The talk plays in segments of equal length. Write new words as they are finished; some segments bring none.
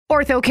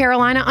Ortho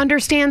Carolina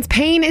understands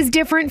pain is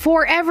different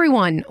for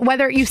everyone,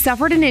 whether you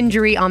suffered an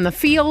injury on the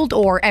field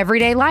or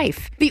everyday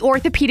life. The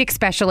orthopedic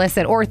specialists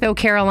at Ortho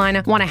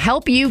Carolina want to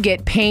help you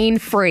get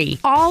pain-free,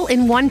 all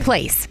in one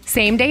place.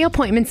 Same-day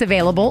appointments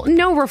available,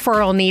 no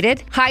referral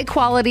needed,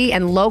 high-quality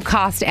and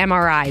low-cost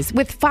MRIs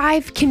with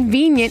 5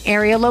 convenient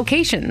area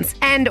locations,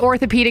 and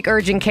orthopedic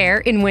urgent care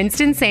in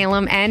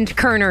Winston-Salem and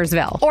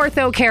Kernersville.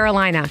 Ortho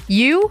Carolina,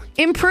 you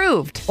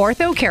improved.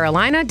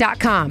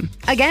 OrthoCarolina.com.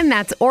 Again,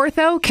 that's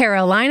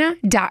OrthoCarolina.com.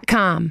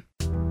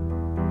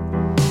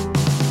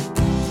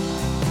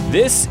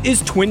 This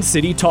is Twin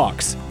City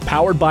Talks,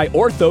 powered by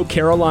Ortho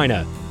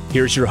Carolina.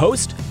 Here's your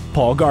host,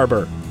 Paul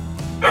Garber.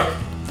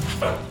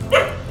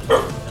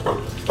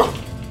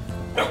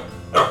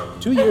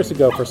 2 years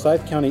ago,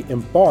 Forsyth County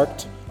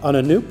embarked on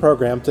a new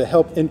program to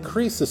help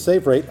increase the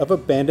save rate of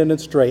abandoned and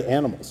stray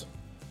animals.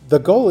 The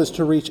goal is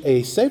to reach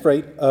a save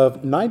rate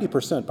of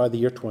 90% by the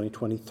year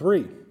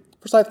 2023.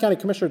 Forsyth County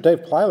Commissioner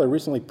Dave Plyler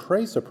recently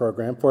praised the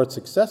program for its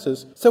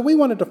successes, so we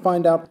wanted to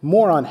find out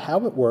more on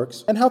how it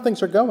works and how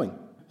things are going.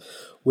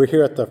 We're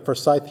here at the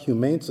Forsyth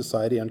Humane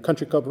Society on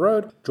Country Club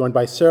Road, joined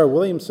by Sarah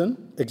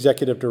Williamson,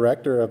 Executive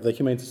Director of the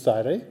Humane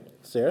Society.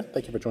 Sarah,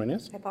 thank you for joining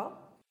us. Hi, Paul.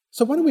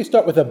 So why don't we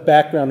start with a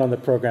background on the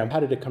program? How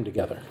did it come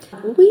together?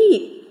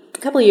 A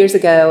couple of years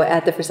ago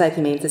at the Forsyth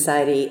Humane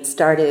Society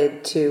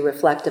started to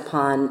reflect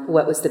upon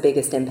what was the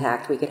biggest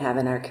impact we could have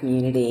in our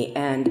community,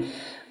 and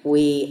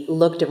we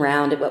looked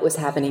around at what was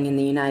happening in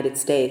the United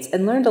States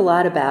and learned a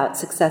lot about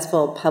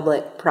successful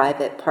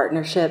public-private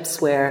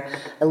partnerships where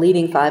a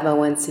leading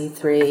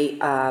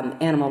 501c3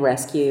 animal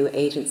rescue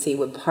agency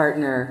would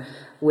partner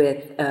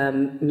with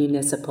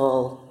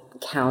municipal,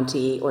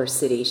 county, or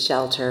city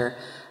shelter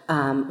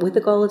with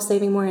the goal of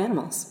saving more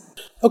animals.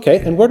 Okay,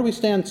 and where do we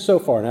stand so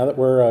far now that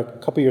we're a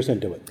couple years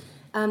into it?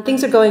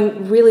 Things are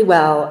going really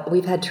well.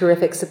 We've had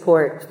terrific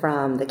support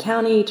from the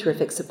county,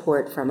 terrific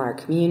support from our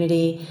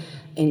community.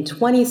 In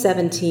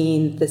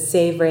 2017, the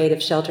save rate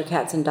of shelter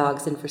cats and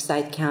dogs in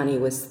Forsyth County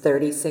was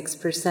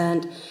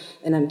 36%,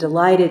 and I'm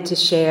delighted to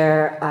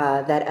share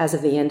that as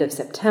of the end of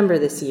September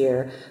this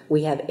year,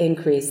 we have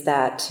increased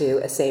that to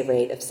a save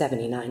rate of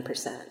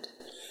 79%.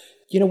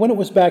 You know, when it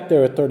was back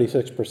there at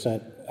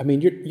 36%, I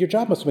mean, your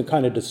job must have been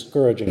kind of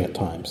discouraging at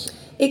times.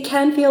 It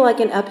can feel like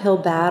an uphill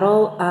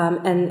battle,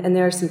 and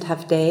there are some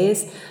tough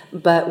days,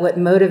 but what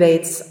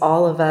motivates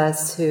all of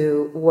us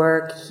who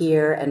work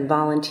here and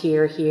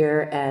volunteer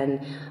here and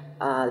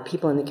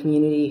people in the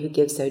community who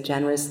give so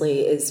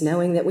generously is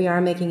knowing that we are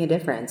making a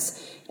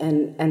difference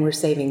and we're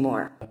saving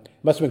more. It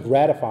must have been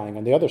gratifying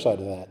on the other side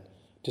of that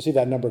to see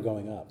that number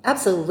going up.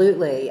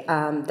 Absolutely.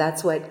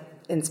 That's what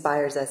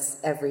inspires us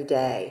every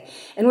day.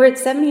 And we're at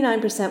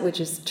 79%, which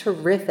is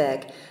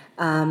terrific.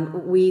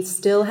 We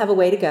still have a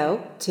way to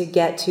go to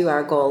get to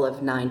our goal of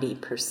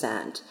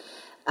 90%.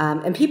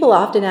 And people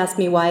often ask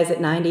me, why is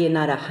it 90 and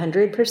not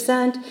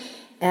 100%?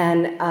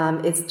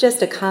 And it's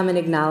just a common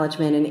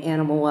acknowledgement in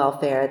animal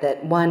welfare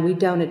that, one, we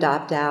don't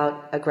adopt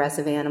out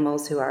aggressive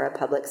animals who are a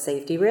public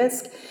safety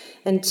risk,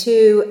 and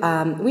two,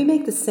 we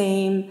make the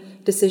same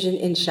decision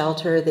in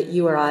shelter that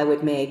you or I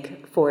would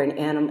make for an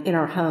animal in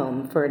our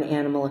home for an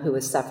animal who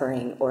is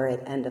suffering or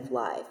at end of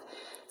life.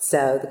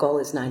 So the goal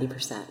is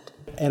 90%.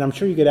 And I'm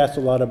sure you get asked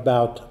a lot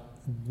about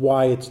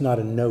why it's not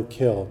a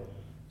no-kill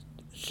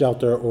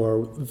shelter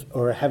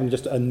or having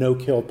just a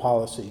no-kill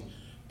policy.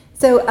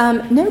 So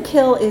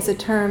no-kill is a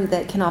term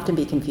that can often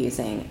be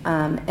confusing.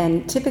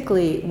 And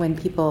typically when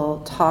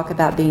people talk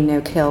about being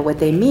no-kill, what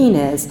they mean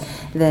is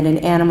that an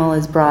animal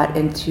is brought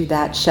into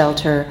that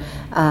shelter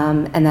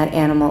and that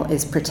animal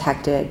is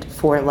protected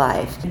for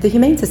life. The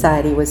Humane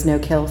Society was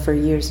no-kill for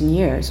years and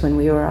years when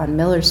we were on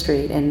Miller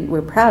Street, and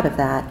we're proud of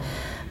that.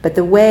 But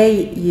the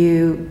way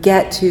you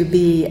get to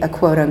be a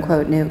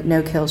quote-unquote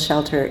no-kill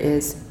shelter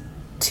is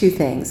two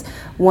things.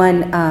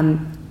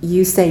 One,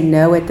 you say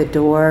no at the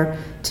door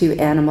to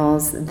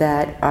animals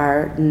that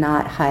are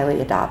not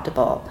highly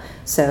adoptable.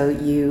 So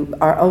you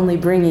are only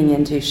bringing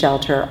into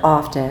shelter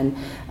often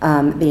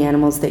the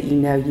animals that you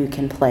know you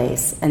can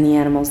place and the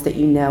animals that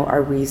you know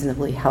are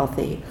reasonably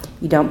healthy.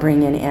 You don't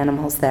bring in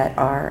animals that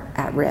are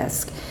at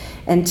risk.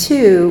 And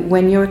two,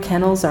 when your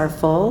kennels are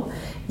full,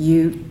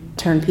 you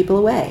turn people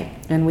away.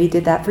 And we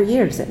did that for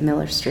years at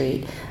Miller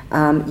Street.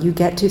 You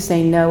get to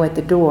say no at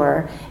the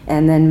door,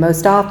 and then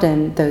most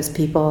often those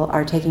people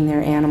are taking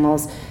their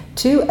animals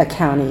to a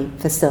county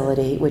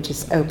facility, which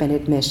is open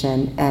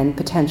admission and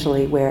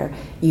potentially where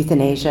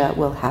euthanasia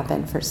will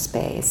happen for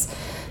space.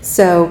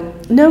 So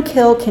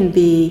no-kill can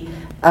be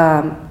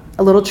a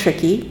little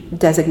tricky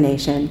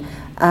designation.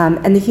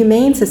 And the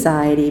Humane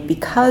Society,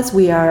 because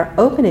we are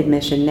open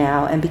admission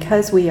now and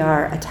because we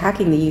are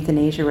attacking the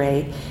euthanasia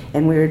rate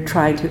and we're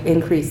trying to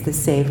increase the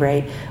save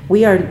rate,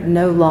 we are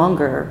no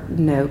longer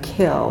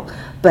no-kill,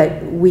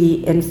 but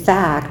we in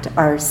fact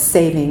are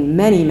saving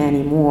many,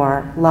 many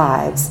more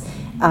lives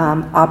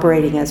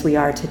operating as we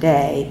are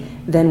today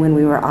than when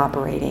we were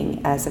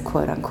operating as a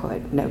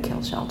quote-unquote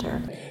no-kill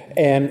shelter.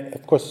 And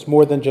of course, it's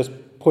more than just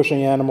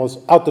pushing animals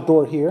out the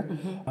door here.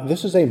 Mm-hmm.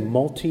 This is a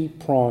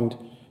multi-pronged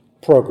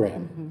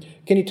program.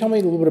 Can you tell me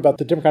a little bit about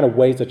the different kind of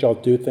ways that y'all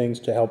do things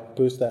to help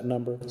boost that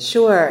number?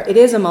 Sure. It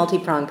is a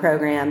multi-pronged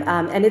program,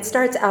 and it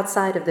starts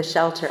outside of the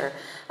shelter.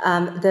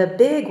 The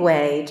big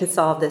way to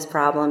solve this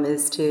problem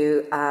is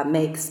to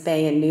make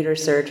spay and neuter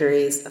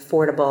surgeries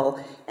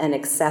affordable and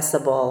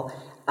accessible,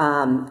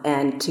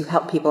 and to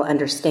help people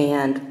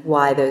understand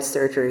why those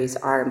surgeries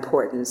are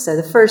important. So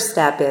the first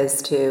step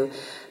is to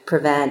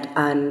prevent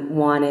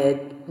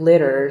unwanted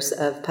litters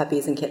of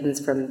puppies and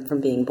kittens from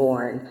being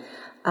born.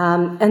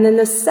 And then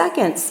the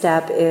second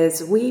step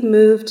is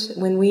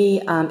when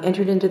we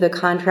entered into the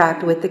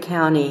contract with the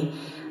county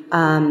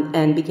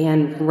and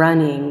began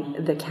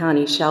running the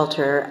county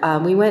shelter,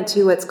 we went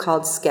to what's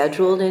called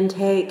scheduled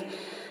intake.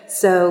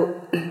 So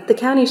the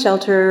county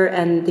shelter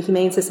and the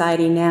Humane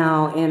Society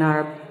now in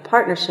our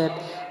partnership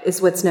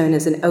is what's known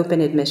as an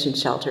open admission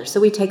shelter. So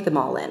we take them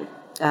all in.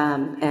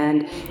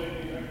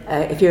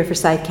 If you're a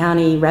Forsyth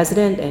County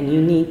resident and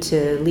you need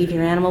to leave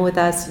your animal with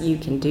us, you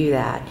can do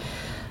that.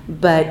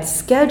 But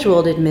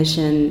scheduled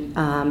admission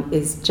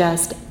is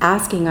just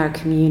asking our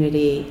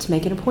community to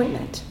make an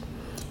appointment.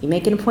 You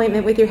make an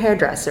appointment with your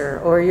hairdresser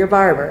or your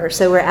barber.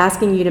 So we're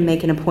asking you to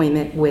make an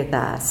appointment with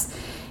us.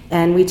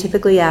 And we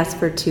typically ask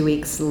for 2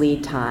 weeks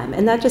lead time.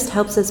 And that just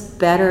helps us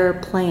better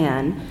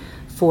plan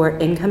for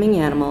incoming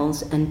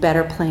animals and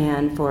better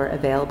plan for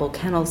available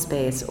kennel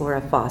space or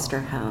a foster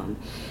home.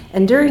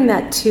 And during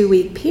that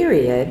 2-week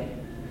period,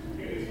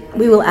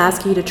 we will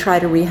ask you to try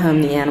to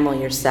rehome the animal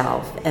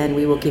yourself, and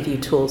we will give you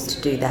tools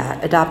to do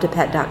that.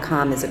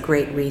 AdoptAPet.com is a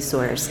great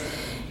resource.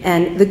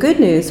 And the good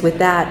news with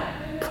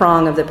that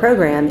prong of the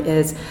program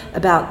is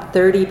about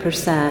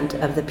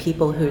 30% of the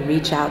people who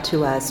reach out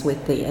to us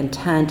with the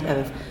intent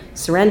of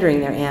surrendering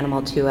their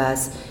animal to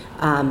us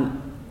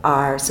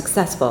are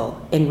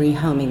successful in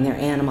rehoming their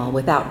animal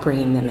without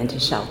bringing them into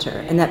shelter,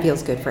 and that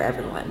feels good for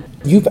everyone.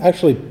 You've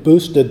actually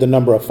boosted the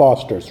number of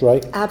fosters,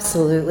 right?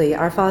 Absolutely.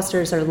 Our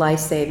fosters are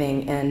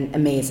life-saving and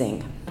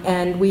amazing.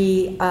 And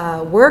we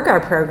work our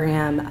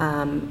program,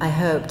 I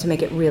hope, to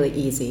make it really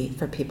easy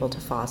for people to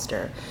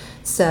foster.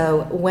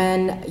 So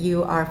when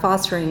you are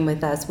fostering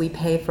with us, we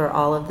pay for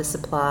all of the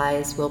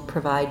supplies. We'll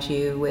provide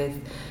you with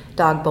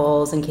dog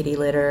bowls and kitty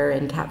litter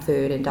and cat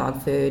food and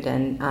dog food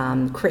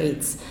and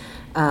crates,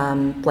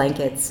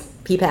 blankets,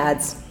 pee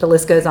pads, the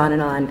list goes on.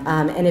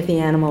 And if the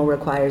animal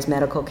requires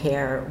medical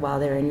care while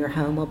they're in your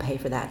home, we'll pay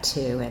for that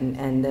too.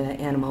 And the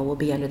animal will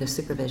be under the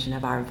supervision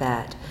of our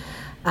vet.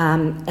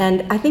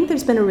 And I think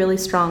there's been a really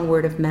strong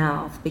word of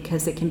mouth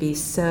because it can be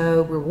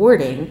so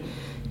rewarding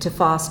to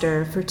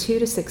foster for 2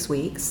 to 6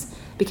 weeks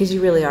because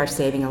you really are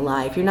saving a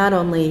life. You're not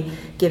only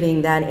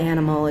giving that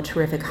animal a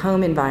terrific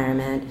home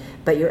environment,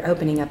 but you're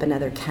opening up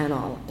another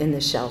kennel in the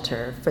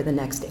shelter for the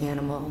next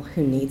animal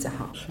who needs a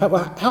home.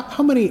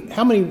 How many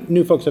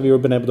new folks have you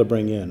ever been able to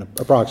bring in,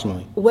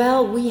 approximately?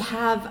 Well, we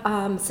have,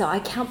 so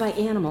I count by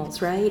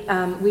animals, right?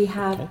 We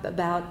have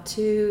about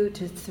 200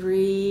 to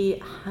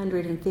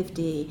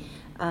 350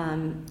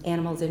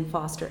 animals in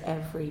foster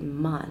every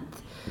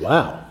month.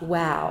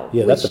 Wow.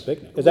 Yeah, that's a big.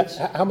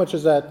 How much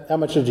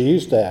did you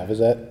used to have? Is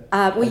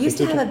that? We used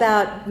to have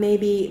about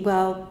maybe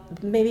about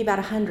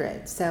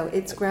 100. So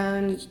it's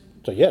grown.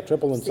 So yeah,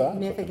 triple in size.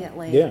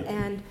 Significantly. Yeah.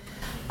 And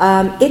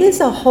it is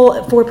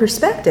for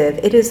perspective,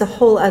 it is a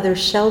whole other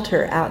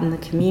shelter out in the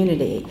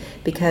community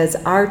because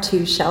our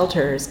 2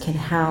 shelters can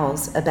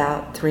house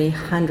about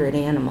 300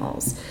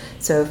 animals.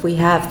 So if we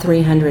have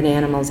 300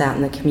 animals out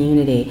in the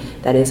community,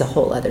 that is a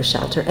whole other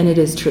shelter, and it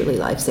is truly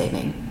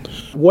life-saving.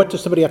 What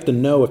does somebody have to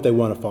know if they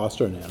want to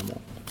foster an animal?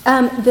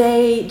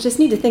 They just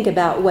need to think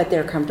about what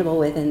they're comfortable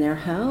with in their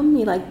home.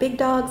 You like big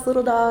dogs,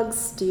 little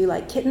dogs? Do you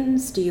like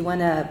kittens? Do you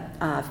want to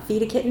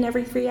feed a kitten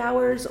every 3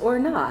 hours or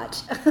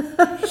not?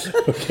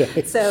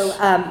 Okay. So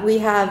we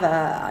have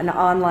an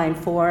online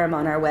form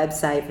on our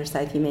website,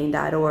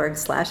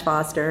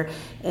 forsythhumane.org/foster,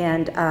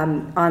 and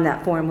on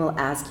that form we'll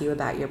ask you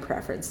about your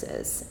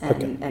preferences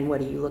and what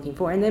are you looking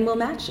for, and then we'll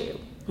match you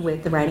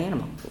with the right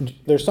animal.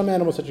 There's some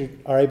animals that you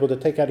are able to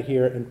take out of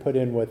here and put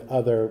in with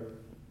other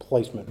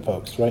placement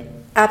folks, right?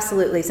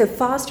 Absolutely. So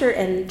foster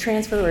and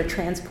transfer or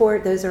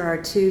transport, those are our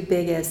 2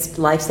 biggest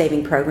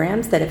life-saving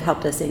programs that have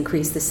helped us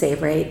increase the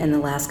save rate in the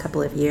last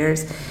couple of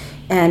years.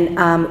 And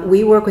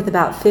we work with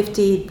about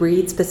 50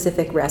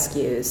 breed-specific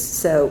rescues.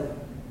 So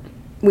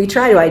we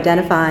try to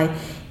identify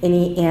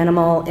any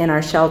animal in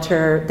our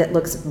shelter that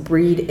looks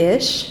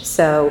breed-ish.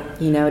 So,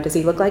 does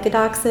he look like a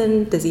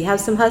dachshund? Does he have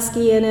some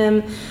husky in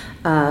him?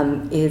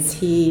 Is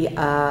he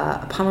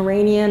a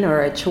Pomeranian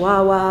or a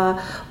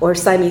Chihuahua? Or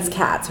Siamese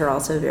cats are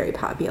also very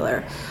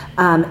popular.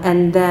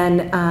 And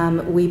then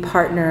we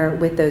partner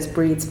with those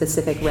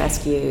breed-specific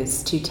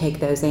rescues to take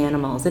those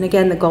animals. And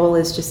again, the goal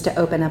is just to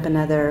open up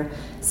another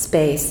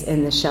space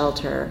in the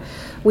shelter.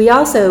 We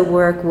also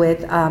work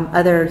with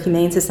other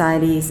humane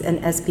societies and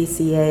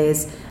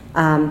SPCAs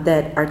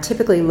that are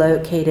typically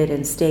located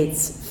in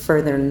states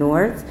further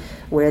north,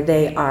 where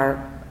they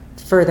are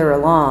further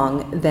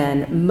along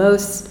than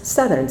most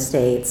southern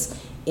states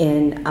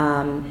in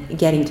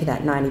getting to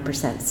that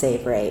 90%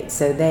 save rate.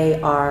 So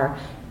they are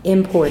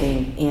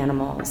importing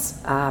animals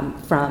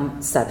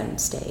from southern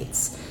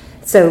states.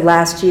 So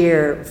last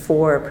year,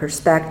 for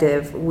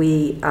perspective,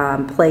 we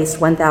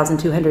placed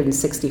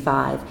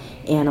 1,265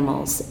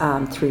 animals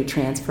through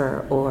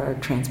transfer or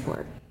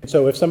transport.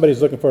 So if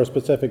somebody's looking for a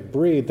specific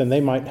breed, then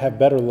they might have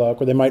better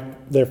luck, or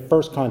their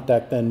first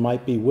contact then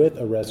might be with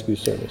a rescue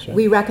service, right?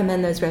 We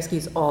recommend those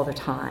rescues all the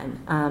time.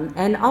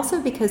 And also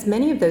because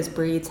many of those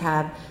breeds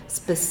have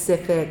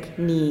specific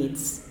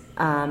needs,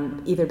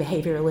 either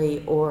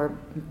behaviorally or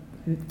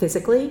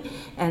physically,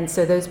 and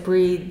so those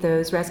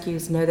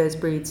rescues know those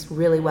breeds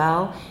really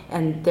well,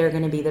 and they're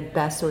going to be the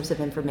best source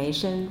of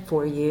information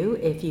for you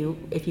if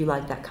you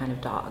like that kind of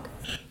dog.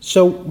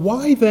 So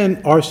why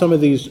then are some of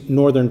these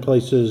northern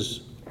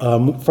places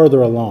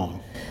further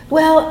along?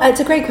 Well, it's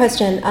a great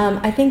question.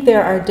 I think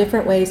there are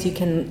different ways you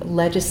can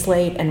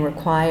legislate and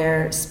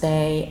require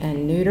spay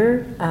and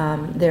neuter.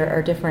 There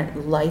are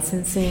different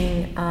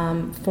licensing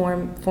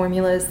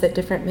formulas that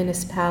different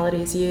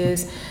municipalities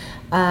use.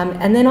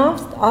 And then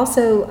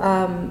also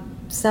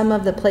some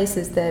of the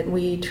places that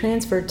we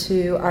transfer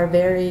to are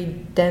very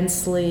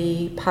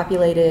densely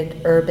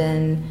populated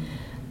urban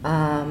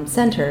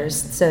centers,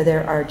 so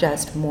there are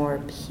just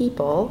more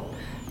people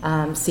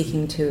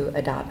seeking to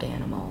adopt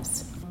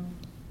animals.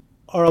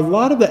 Are a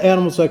lot of the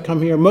animals that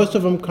come here, most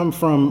of them come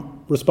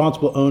from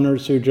responsible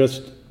owners who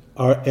just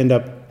end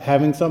up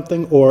having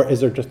something, or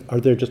are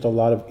there just a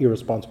lot of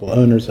irresponsible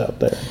owners out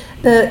there?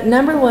 The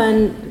number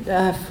one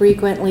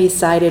frequently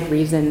cited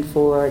reason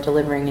for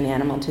delivering an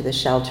animal to the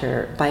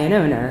shelter by an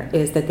owner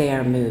is that they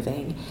are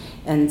moving.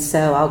 And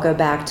so I'll go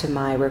back to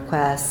my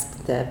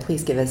request that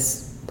please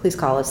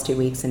call us 2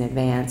 weeks in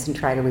advance and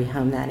try to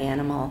rehome that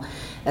animal,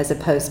 as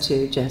opposed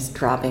to just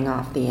dropping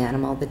off the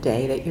animal the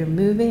day that you're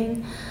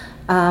moving.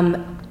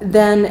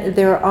 Then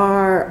there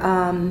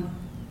are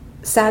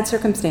sad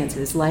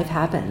circumstances. Life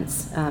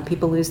happens.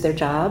 People lose their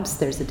jobs.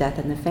 There's a death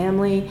in the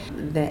family.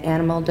 The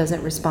animal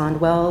doesn't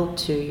respond well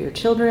to your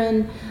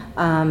children.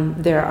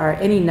 There are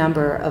any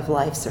number of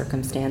life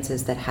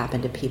circumstances that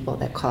happen to people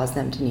that cause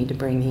them to need to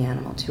bring the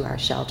animal to our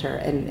shelter,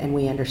 and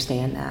we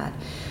understand that.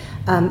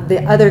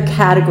 The other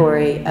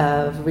category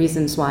of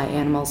reasons why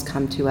animals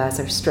come to us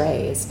are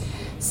strays.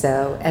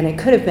 So, and it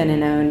could have been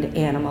an owned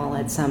animal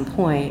at some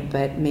point,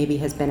 but maybe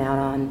has been out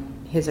on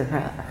his or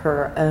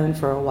her own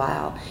for a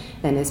while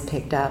and is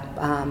picked up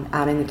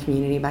out in the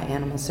community by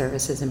animal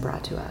services and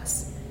brought to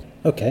us.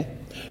 Okay,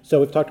 so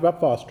we've talked about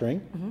fostering,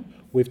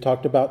 we've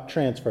talked about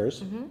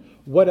transfers.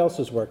 What else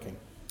is working?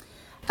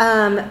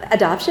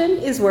 Adoption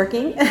is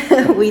working.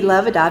 We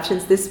love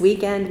adoptions. This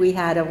weekend we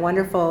had a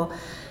wonderful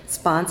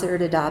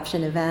sponsored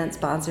adoption event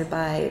sponsored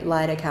by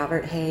Lyda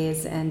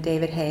Calvert-Hayes and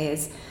David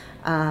Hayes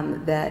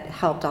that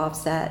helped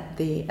offset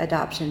the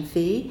adoption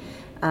fee.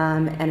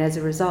 And as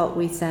a result,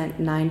 we sent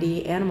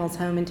 90 animals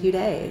home in 2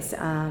 days.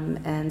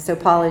 And so,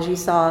 Paul, as you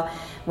saw,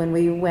 when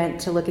we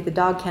went to look at the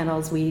dog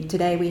kennels,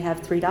 today we have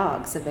 3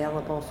 dogs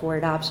available for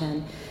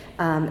adoption.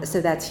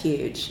 So that's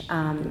huge.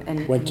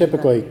 And when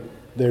typically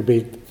there'd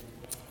be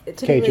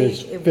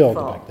cages filled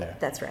back there.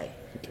 That's right.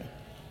 Okay.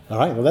 All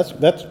right. Well,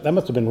 that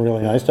must have been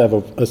really nice to have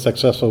a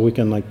successful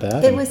weekend like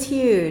that. It was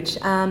huge.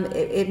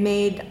 It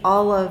made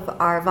all of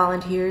our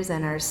volunteers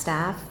and our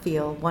staff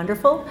feel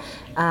wonderful.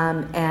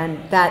 And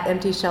that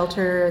empty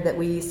shelter that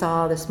we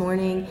saw this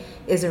morning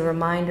is a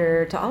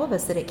reminder to all of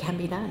us that it can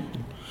be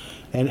done.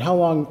 And how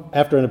long,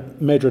 after a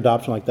major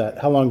adoption like that,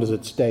 how long does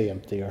it stay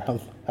empty, or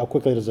how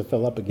quickly does it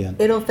fill up again?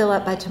 It'll fill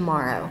up by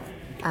tomorrow.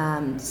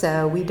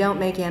 So we don't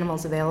make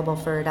animals available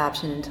for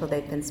adoption until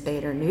they've been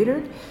spayed or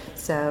neutered.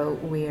 So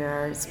we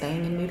are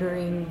spaying and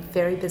neutering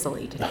very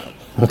busily today.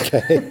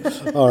 Okay,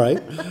 all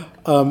right.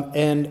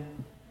 And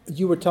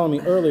you were telling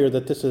me earlier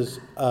that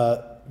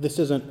this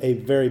isn't a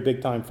very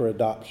big time for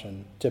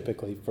adoption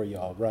typically for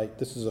y'all, right?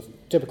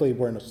 Typically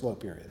we're in a slow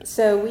period.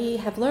 So we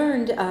have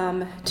learned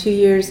 2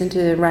 years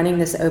into running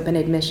this open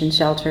admission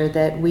shelter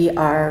that we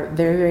are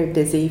very, very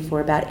busy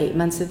for about 8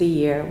 months of the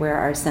year, where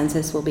our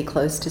census will be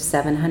close to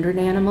 700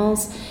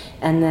 animals.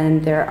 And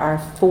then there are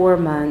 4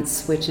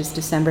 months, which is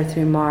December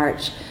through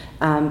March,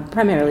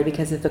 primarily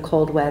because of the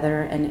cold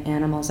weather and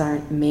animals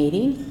aren't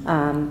mating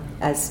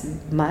as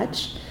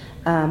much.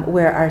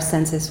 Where our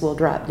census will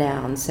drop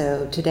down.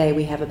 So today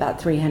we have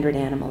about 300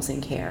 animals in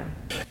care.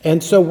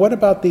 And so what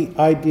about the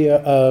idea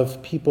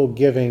of people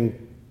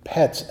giving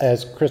pets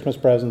as Christmas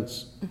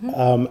presents?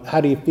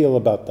 How do you feel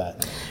about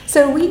that?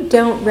 So we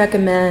don't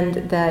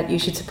recommend that you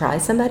should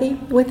surprise somebody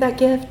with that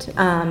gift.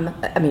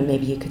 I mean,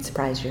 maybe you could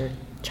surprise your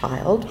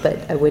child,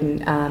 but I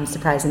wouldn't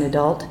surprise an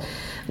adult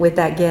with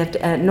that gift.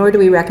 Nor do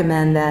we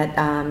recommend that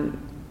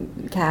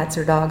cats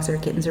or dogs or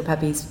kittens or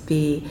puppies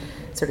be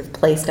sort of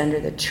placed under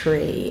the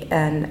tree.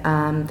 And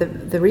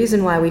the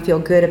reason why we feel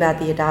good about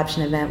the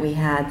adoption event we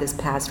had this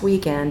past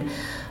weekend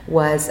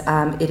was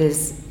it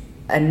is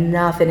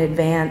enough in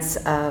advance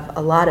of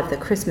a lot of the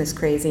Christmas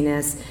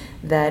craziness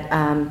that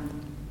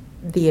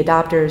the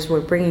adopters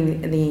were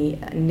bringing the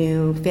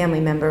new family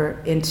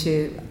member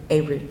into a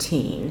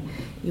routine.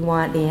 You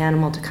want the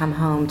animal to come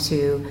home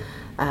to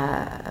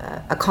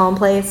a calm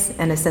place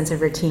and a sense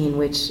of routine,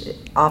 which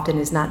often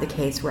is not the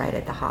case right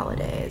at the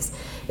holidays.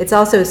 It's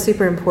also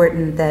super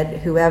important that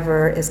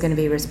whoever is going to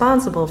be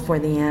responsible for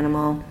the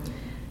animal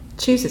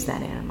chooses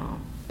that animal,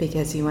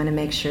 because you want to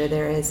make sure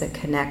there is a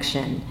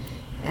connection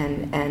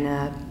and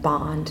a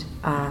bond.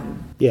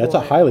 Yeah, it's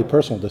a highly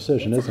personal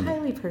decision, isn't it? It's a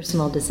highly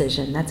personal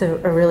decision. That's a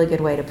really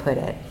good way to put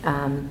it.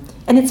 And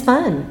it's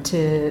fun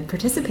to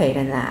participate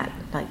in that.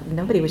 Like,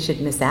 nobody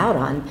should miss out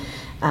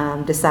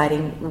on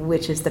deciding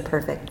which is the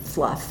perfect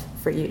fluff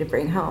for you to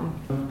bring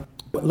home.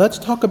 Let's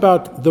talk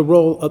about the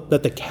role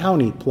that the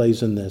county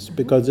plays in this,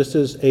 because this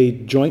is a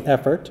joint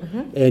effort,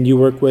 and you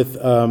work with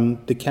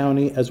the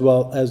county as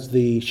well as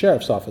the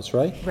sheriff's office,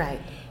 right? Right.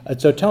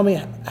 So tell me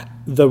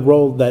the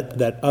role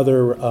that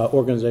other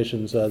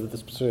organizations,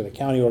 specifically the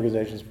county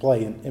organizations,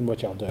 play in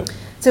what y'all do.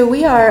 So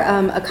we are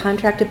a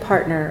contracted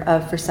partner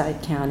of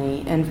Forsyth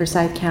County, and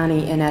Forsyth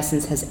County, in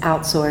essence, has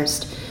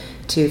outsourced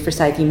to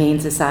Forsyth Humane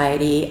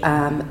Society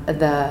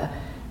the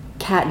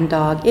cat and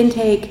dog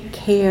intake,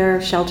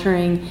 care,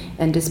 sheltering,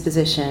 and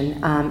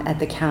disposition at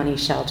the county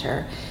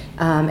shelter.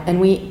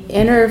 And we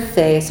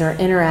interface or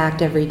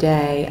interact every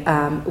day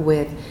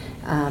with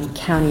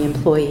county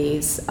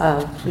employees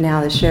of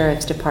now the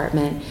Sheriff's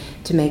Department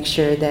to make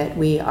sure that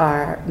we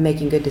are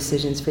making good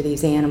decisions for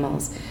these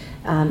animals.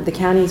 The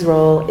county's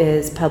role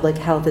is public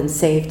health and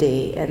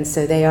safety, and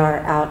so they are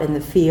out in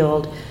the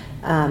field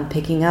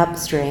picking up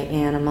stray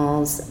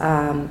animals.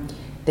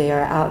 They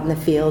are out in the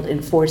field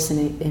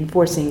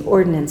enforcing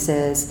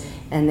ordinances,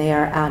 and they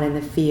are out in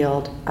the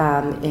field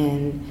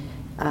in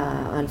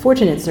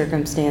unfortunate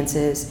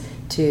circumstances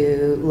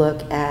to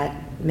look at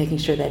making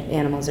sure that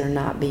animals are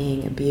not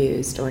being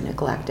abused or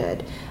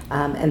neglected.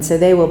 And so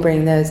they will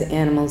bring those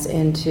animals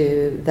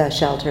into the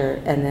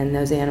shelter, and then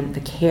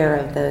the care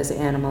of those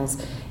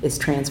animals is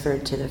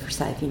transferred to the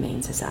Forsyth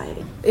Humane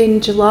Society.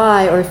 In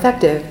July, or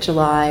effective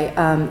July,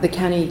 the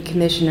county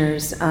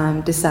commissioners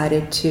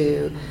decided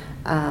to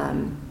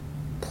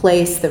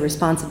place the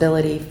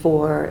responsibility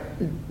for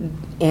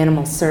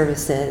animal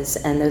services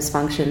and those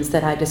functions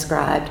that I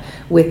described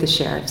with the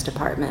Sheriff's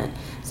Department.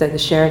 So the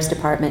Sheriff's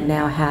Department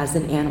now has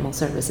an animal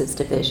services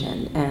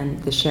division,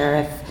 and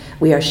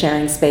we are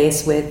sharing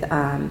space with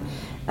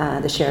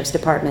the Sheriff's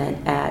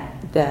Department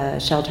at the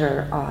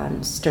shelter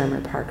on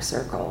Sturmer Park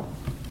Circle.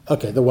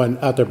 Okay, the one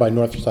out there by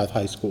North Forsyth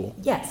High School.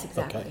 Yes,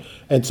 exactly. Okay,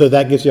 and so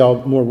that gives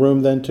y'all more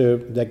room then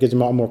that gives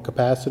them all more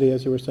capacity,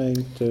 as you were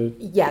saying?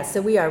 Yes, so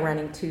we are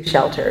running 2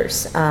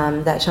 shelters.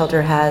 That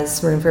shelter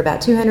has room for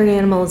about 200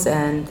 animals,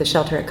 and the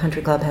shelter at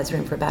Country Club has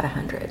room for about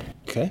 100.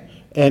 Okay,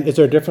 and is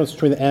there a difference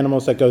between the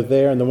animals that go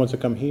there and the ones that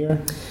come here?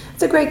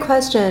 It's a great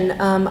question.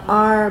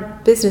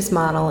 Our business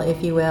model,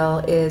 if you will,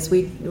 is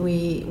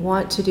we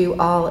want to do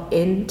all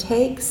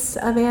intakes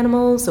of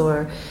animals,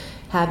 or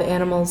have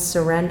animals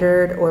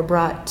surrendered or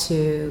brought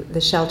to the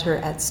shelter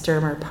at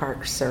Sturmer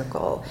Park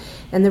Circle.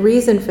 And the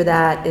reason for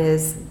that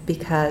is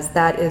because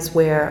that is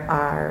where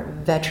our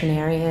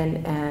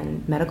veterinarian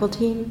and medical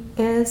team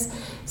is.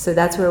 So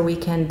that's where we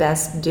can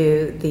best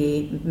do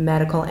the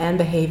medical and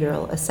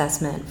behavioral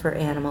assessment for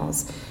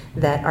animals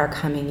that are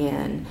coming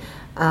in.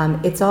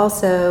 It's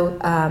also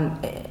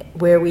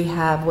where we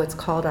have what's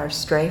called our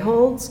stray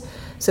holds.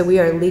 So we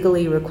are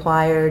legally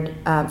required,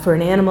 for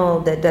an animal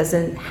that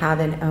doesn't have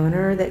an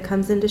owner that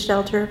comes into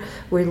shelter,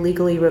 we're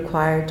legally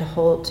required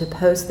to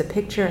post the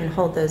picture and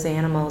hold those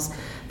animals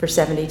for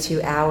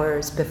 72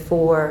 hours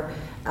before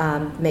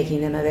making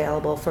them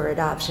available for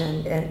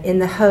adoption, in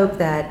the hope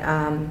that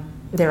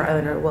their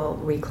owner will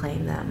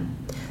reclaim them.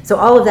 So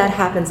all of that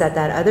happens at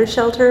that other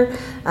shelter.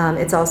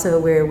 It's also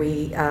where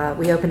we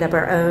opened up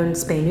our own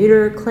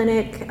spay-neuter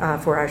clinic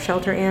for our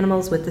shelter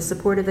animals with the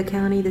support of the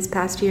county this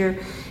past year,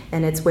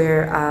 and it's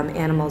where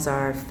animals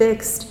are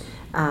fixed,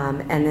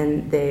 and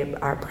then they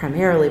are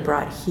primarily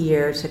brought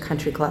here to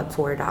Country Club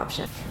for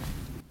adoption.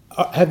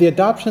 Have the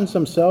adoptions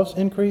themselves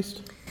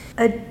increased?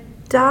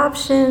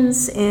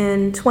 Adoptions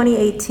in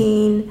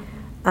 2018,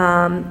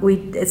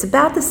 it's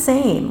about the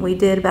same. We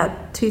did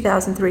about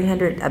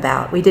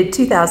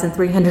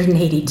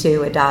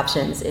 2,382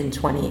 adoptions in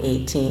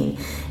 2018,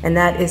 and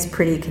that is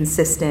pretty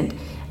consistent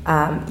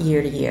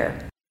year to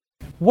year.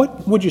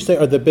 What would you say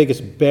are the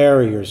biggest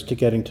barriers to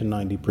getting to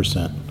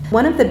 90%?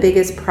 One of the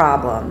biggest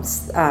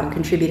problems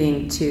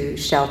contributing to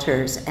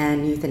shelters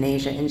and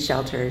euthanasia in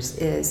shelters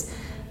is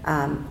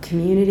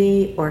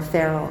community or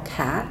feral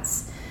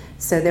cats.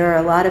 So there are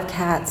a lot of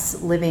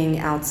cats living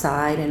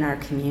outside in our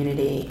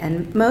community,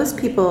 and most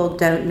people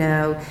don't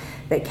know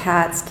that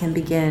cats can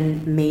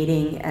begin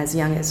mating as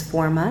young as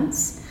 4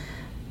 months.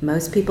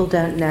 Most people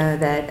don't know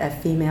that a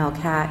female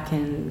cat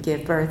can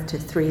give birth to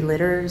 3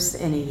 litters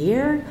in a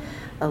year.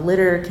 A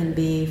litter can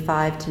be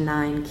 5 to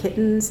 9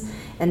 kittens,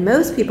 and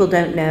most people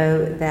don't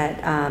know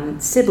that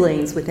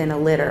siblings within a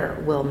litter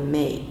will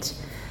mate.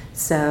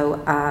 So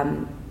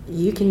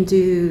you can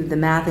do the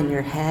math in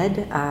your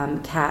head.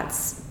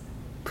 Cats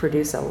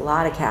produce a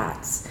lot of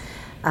cats,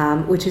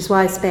 which is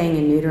why spaying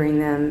and neutering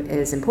them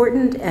is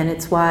important, and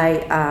it's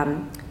why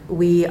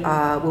we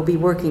will be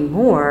working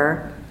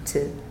more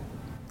to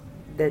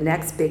the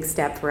next big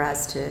step for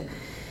us to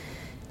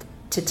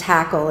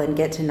tackle and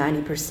get to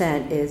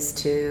 90% is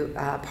to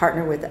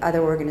partner with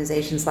other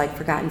organizations like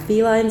Forgotten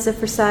Felines of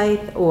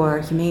Forsyth or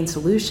Humane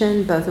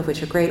Solution, both of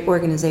which are great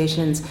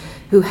organizations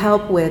who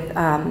help with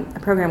a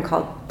program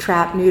called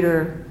Trap,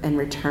 Neuter, and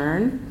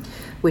Return,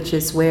 which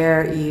is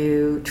where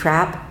you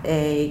trap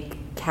a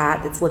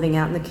cat that's living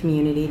out in the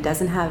community,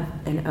 doesn't have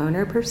an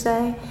owner per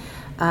se,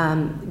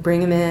 bring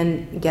them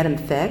in, get them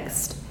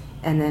fixed,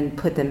 and then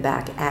put them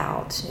back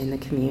out in the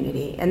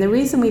community. And the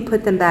reason we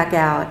put them back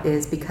out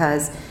is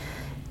because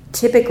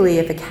typically,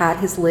 if a cat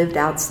has lived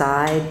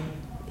outside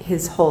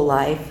his whole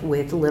life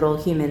with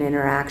little human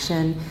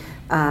interaction,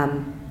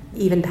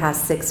 even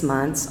past 6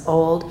 months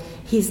old,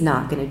 he's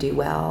not going to do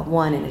well,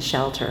 one, in a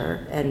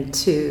shelter, and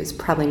two, is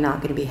probably not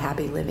going to be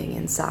happy living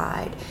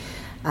inside.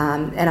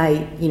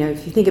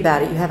 If you think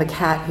about it, you have a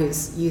cat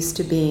who's used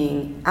to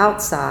being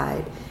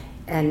outside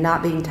and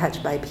not being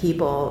touched by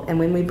people, and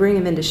when we bring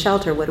him into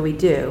shelter, what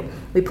do?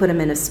 We put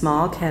him in a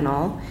small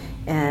kennel,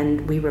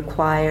 and we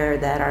require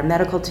that our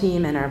medical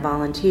team and our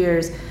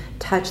volunteers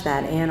touch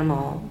that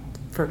animal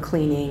for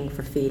cleaning,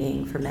 for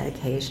feeding, for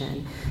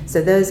medication.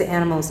 So those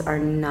animals are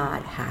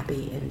not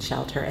happy in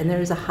shelter, and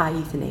there is a high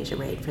euthanasia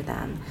rate for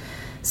them.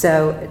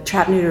 So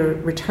Trap, Neuter,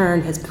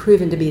 Return has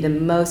proven to be the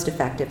most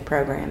effective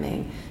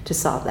programming to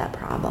solve that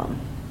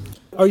problem.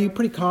 Are you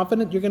pretty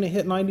confident you're going to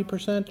hit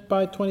 90%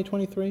 by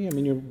 2023? I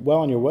mean, you're well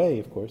on your way,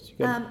 of course.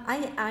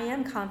 I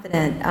am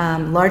confident,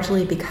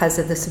 largely because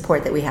of the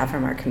support that we have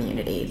from our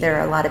community. There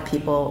are a lot of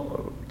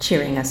people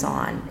cheering us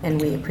on,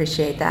 and we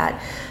appreciate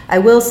that. I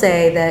will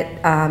say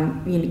that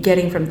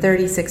getting from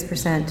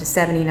 36% to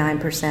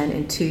 79%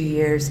 in 2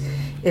 years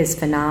is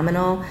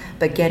phenomenal,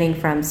 but getting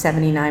from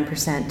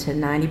 79% to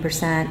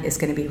 90% is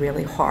going to be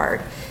really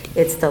hard.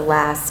 It's the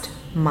last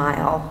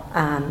mile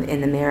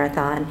in the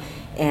marathon.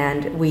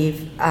 And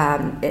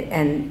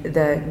and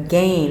the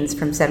gains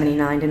from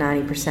 79 to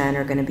 90%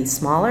 are going to be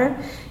smaller,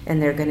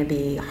 and they're going to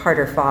be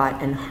harder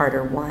fought and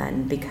harder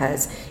won,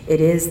 because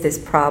it is this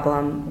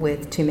problem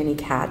with too many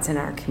cats in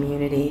our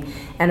community.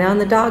 And on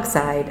the dog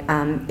side,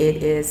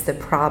 it is the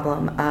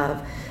problem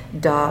of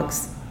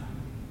dogs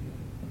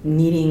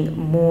needing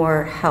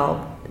more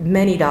help,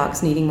 many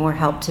dogs needing more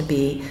help to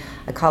be,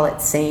 I call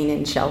it, sane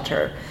in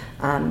shelter.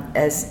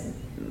 As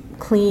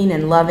clean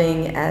and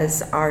loving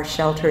as our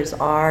shelters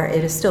are,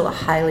 it is still a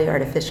highly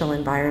artificial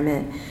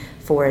environment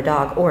for a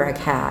dog or a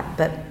cat,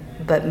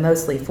 but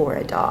mostly for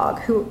a dog.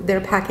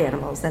 They're pack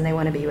animals and they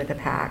want to be with a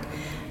pack.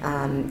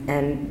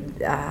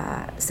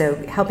 So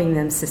helping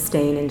them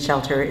sustain in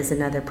shelter is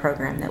another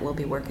program that we'll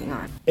be working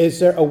on. Is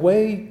there a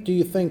way, do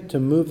you think,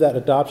 to move that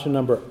adoption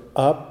number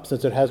up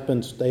since it has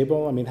been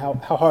stable? I mean, how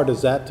hard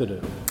is that to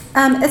do?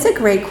 It's a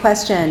great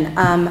question.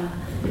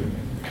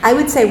 I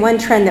would say one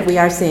trend that we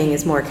are seeing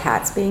is more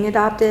cats being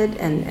adopted,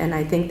 and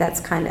I think that's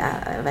kind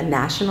of a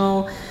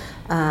national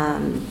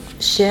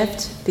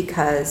shift,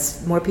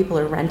 because more people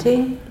are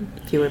renting,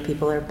 fewer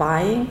people are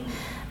buying,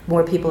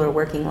 more people are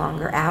working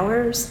longer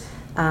hours,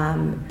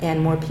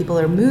 and more people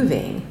are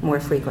moving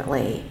more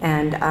frequently,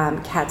 and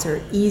cats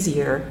are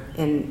easier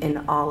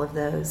in all of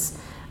those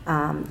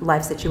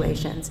life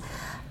situations.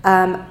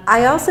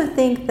 I also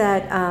think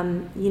that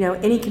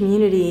any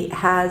community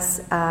has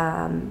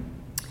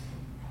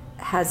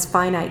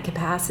finite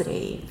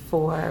capacity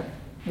for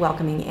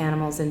welcoming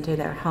animals into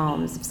their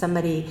homes. If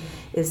somebody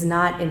is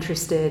not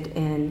interested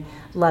in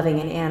loving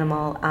an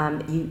animal,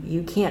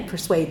 you can't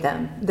persuade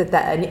them that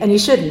and you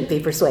shouldn't be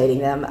persuading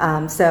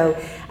them. So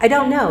I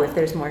don't know if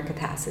there's more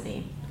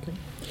capacity. Okay.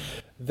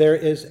 There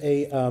is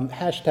a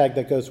hashtag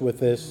that goes with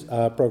this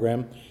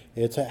program.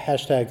 It's a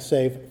hashtag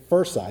Save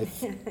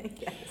Forsyth.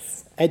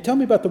 Yes. And tell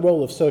me about the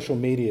role of social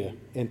media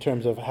in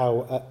terms of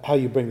how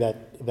you bring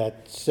that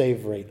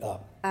save rate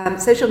up.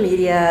 Social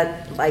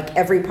media, like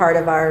every part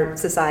of our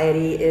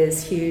society,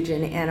 is huge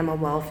in animal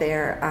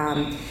welfare.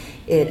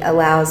 It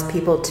allows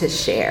people to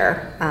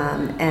share,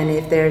 and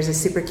if there's a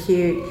super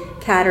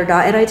cute cat or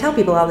dog, and I tell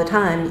people all the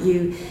time,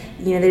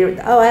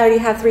 I already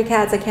have 3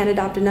 cats, I can't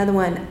adopt another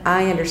one.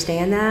 I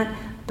understand that,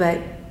 but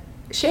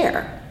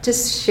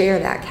just share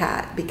that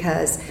cat,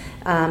 because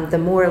the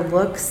more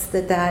looks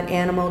that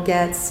animal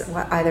gets,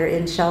 either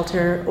in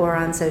shelter or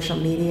on social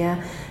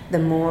media,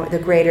 the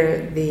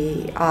greater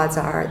the odds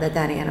are that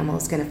animal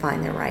is going to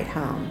find their right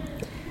home.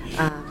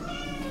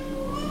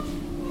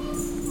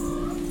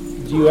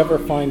 Do you ever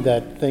find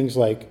that things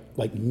like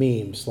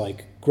memes,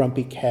 like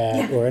Grumpy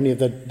Cat, or any of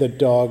the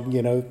dog,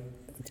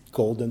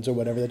 Goldens or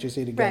whatever that you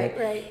see together?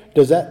 Right.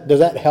 Does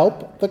that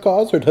help the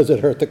cause, or does it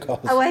hurt the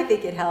cause? Oh, I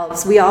think it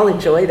helps. We all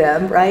enjoy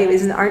them, right?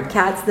 Aren't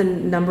cats the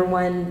number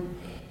one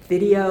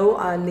video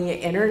on the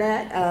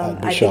internet?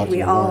 I think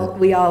we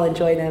all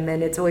enjoy them,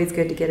 and it's always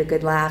good to get a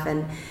good laugh,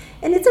 and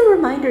it's a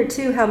reminder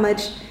too how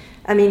much,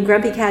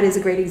 Grumpy Cat is a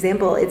great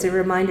example. It's a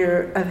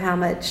reminder of how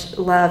much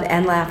love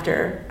and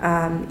laughter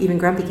even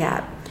Grumpy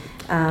Cat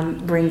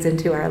brings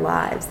into our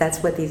lives.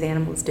 That's what these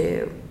animals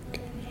do.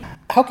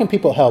 How can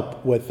people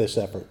help with this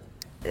effort?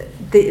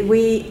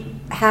 We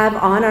have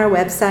on our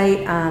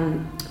website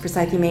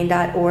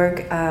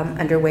forsythhumane.org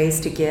under ways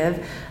to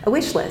give, a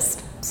wish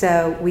list.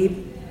 So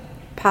we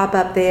pop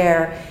up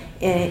there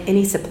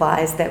any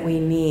supplies that we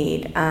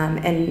need.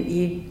 And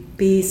you'd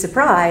be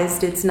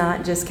surprised, it's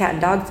not just cat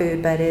and dog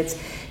food, but it's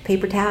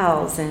paper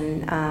towels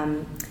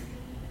and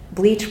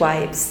bleach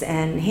wipes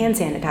and hand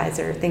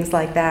sanitizer, things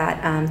like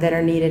that that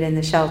are needed in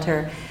the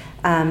shelter.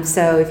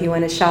 So if you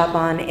want to shop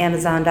on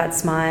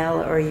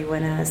Amazon.smile or you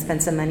want to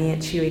spend some money at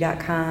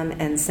Chewy.com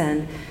and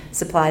send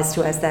supplies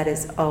to us, that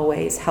is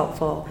always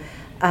helpful.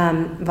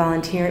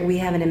 Volunteer. We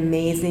have an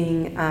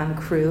amazing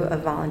crew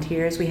of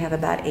volunteers. We have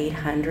about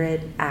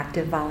 800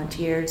 active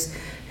volunteers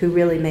who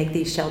really make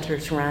these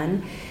shelters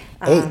run.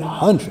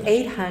 800?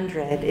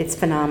 800. It's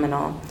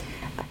phenomenal.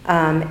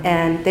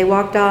 And they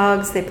walk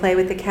dogs, they play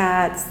with the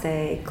cats,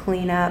 they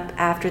clean up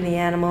after the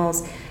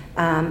animals,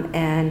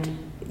 and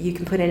you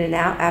can put in an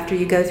hour. After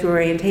you go through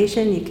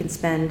orientation, you can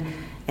spend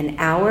an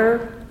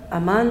hour a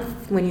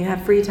month when you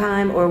have free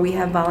time, or we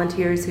have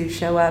volunteers who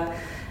show up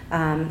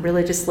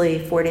religiously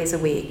 4 days a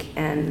week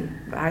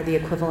and are the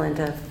equivalent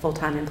of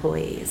full-time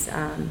employees.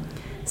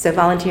 So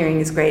volunteering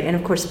is great. And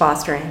of course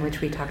fostering,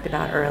 which we talked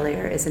about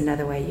earlier, is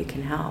another way you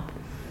can help.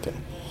 Okay.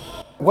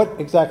 What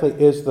exactly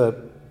is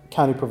the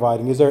county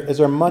providing? Is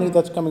there money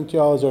that's coming to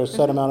y'all? Is there a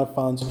set amount of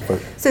funds?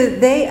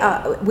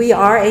 So we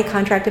are a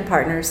contracted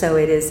partner, so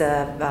it is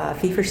a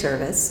fee for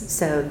service.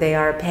 So they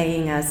are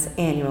paying us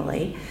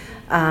annually.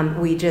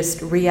 We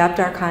just re-upped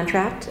our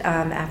contract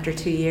after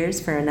 2 years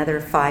for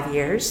another 5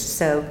 years.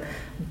 So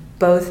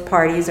both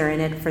parties are in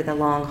it for the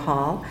long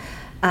haul.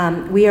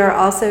 We are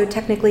also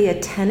technically a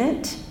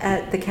tenant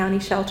at the county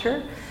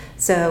shelter.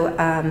 So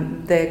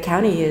the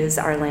county is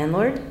our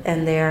landlord,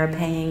 and they are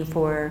paying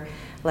for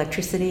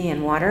electricity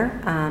and water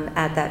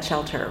at that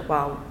shelter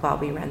while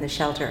we run the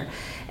shelter.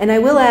 And I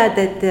will add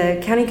that the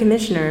county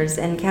commissioners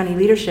and county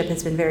leadership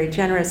has been very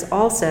generous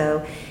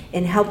also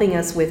in helping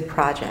us with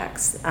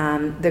projects.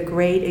 The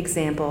great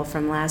example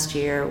from last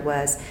year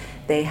was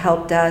they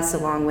helped us,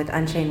 along with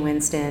Unchained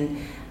Winston,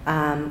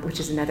 which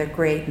is another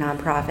great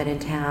nonprofit in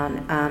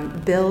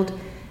town, build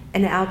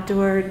an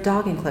outdoor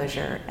dog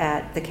enclosure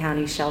at the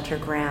county shelter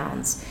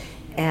grounds.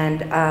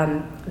 And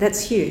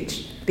that's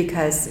huge,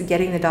 because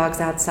getting the dogs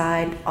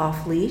outside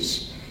off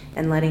leash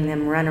and letting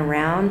them run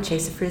around,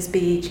 chase a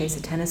frisbee, chase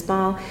a tennis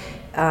ball,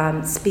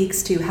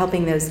 speaks to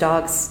helping those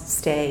dogs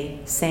stay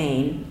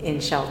sane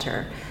in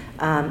shelter.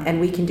 And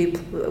we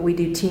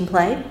do team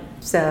play.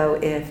 So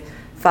if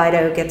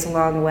Fido gets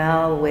along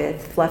well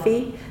with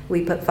Fluffy,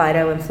 we put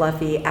Fido and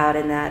Fluffy out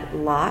in that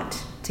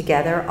lot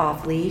together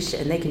off leash,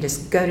 and they can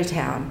just go to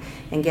town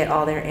and get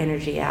all their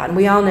energy out. And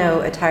we all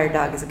know a tired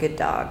dog is a good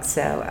dog.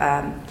 So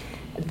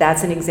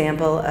that's an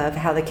example of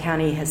how the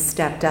county has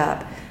stepped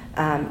up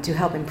to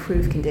help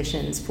improve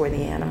conditions for the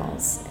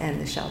animals and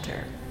the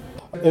shelter.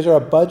 Is there a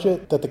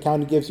budget that the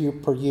county gives you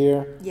per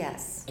year?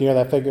 Yes. Do you know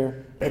that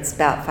figure? It's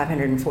about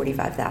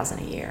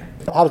 $545,000 a year.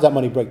 How does that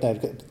money break down?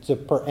 Is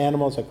it per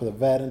animal, it's like with a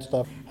vet and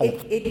stuff?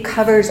 It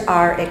covers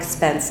our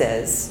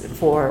expenses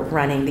for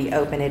running the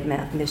open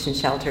admission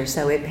shelter.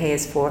 So it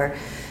pays for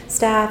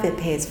staff, it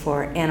pays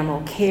for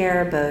animal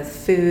care, both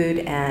food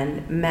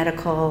and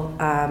medical.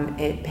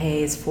 It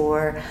pays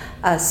for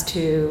us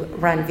to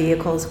run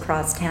vehicles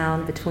across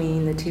town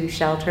between the two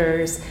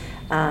shelters.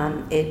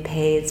 It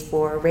pays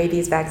for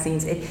rabies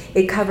vaccines.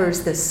 It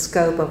covers the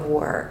scope of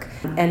work.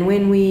 And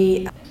when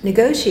we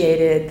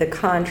negotiated the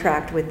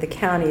contract with the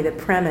county, the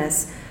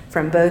premise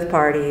from both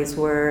parties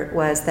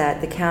was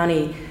that the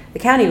county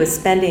was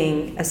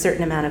spending a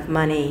certain amount of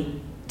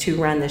money to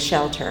run the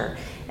shelter,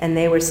 and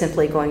they were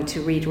simply going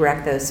to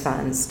redirect those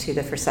funds to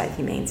the Forsyth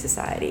Humane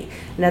Society.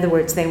 In other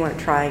words, they weren't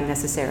trying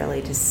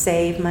necessarily to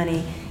save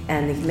money,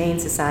 and the Humane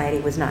Society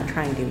was not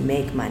trying to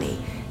make money.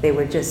 They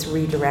were just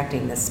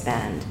redirecting the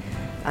spend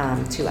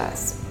to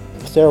us.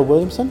 Sarah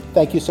Williamson,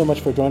 thank you so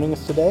much for joining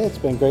us today. It's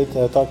been great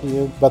talking to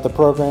you about the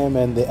program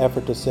and the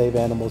effort to save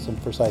animals in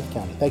Forsyth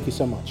County. Thank you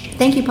so much.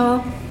 Thank you,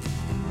 Paul.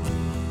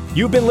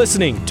 You've been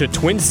listening to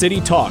Twin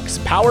City Talks,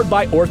 powered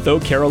by Ortho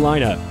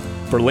Carolina.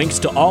 For links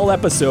to all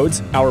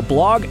episodes, our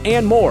blog,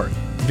 and more,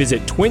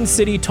 visit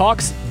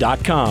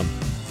twincitytalks.com.